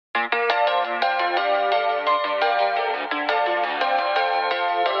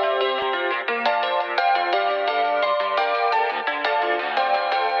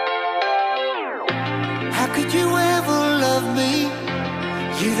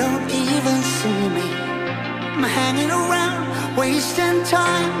don't even see me. I'm hanging around, wasting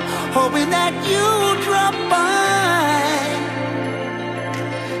time, hoping that you drop by.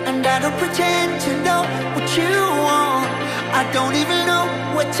 And I don't pretend to know what you want. I don't even know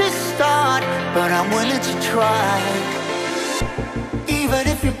where to start, but I'm willing to try. Even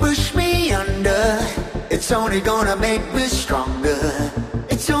if you push me under, it's only gonna make me stronger.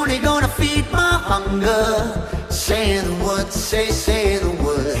 It's only gonna feed my hunger. Say the words, say the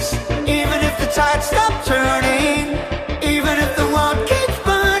words. Even if the tide stops turning, even if the world keeps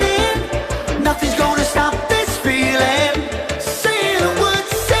burning, nothing's gonna stop this feeling. Say the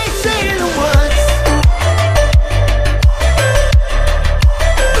words, say the words.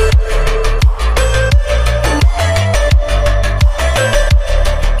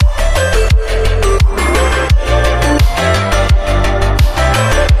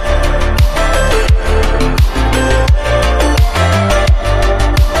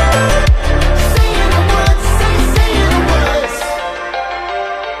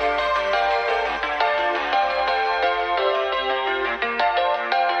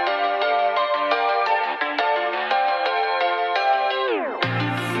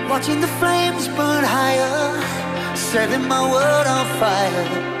 Watching the flames burn higher, setting my world on fire.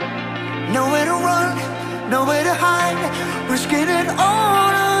 Nowhere to run, nowhere to hide, risking it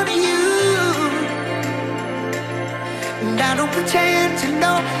all on you. And I don't pretend to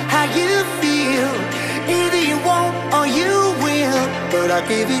know how you feel. Either you won't or you will, but I'll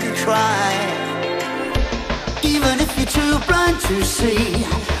give it a try. Even if you're too blind to see,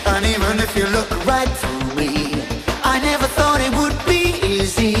 and even if you look right through me, I never thought it would be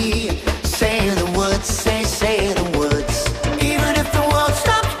easy.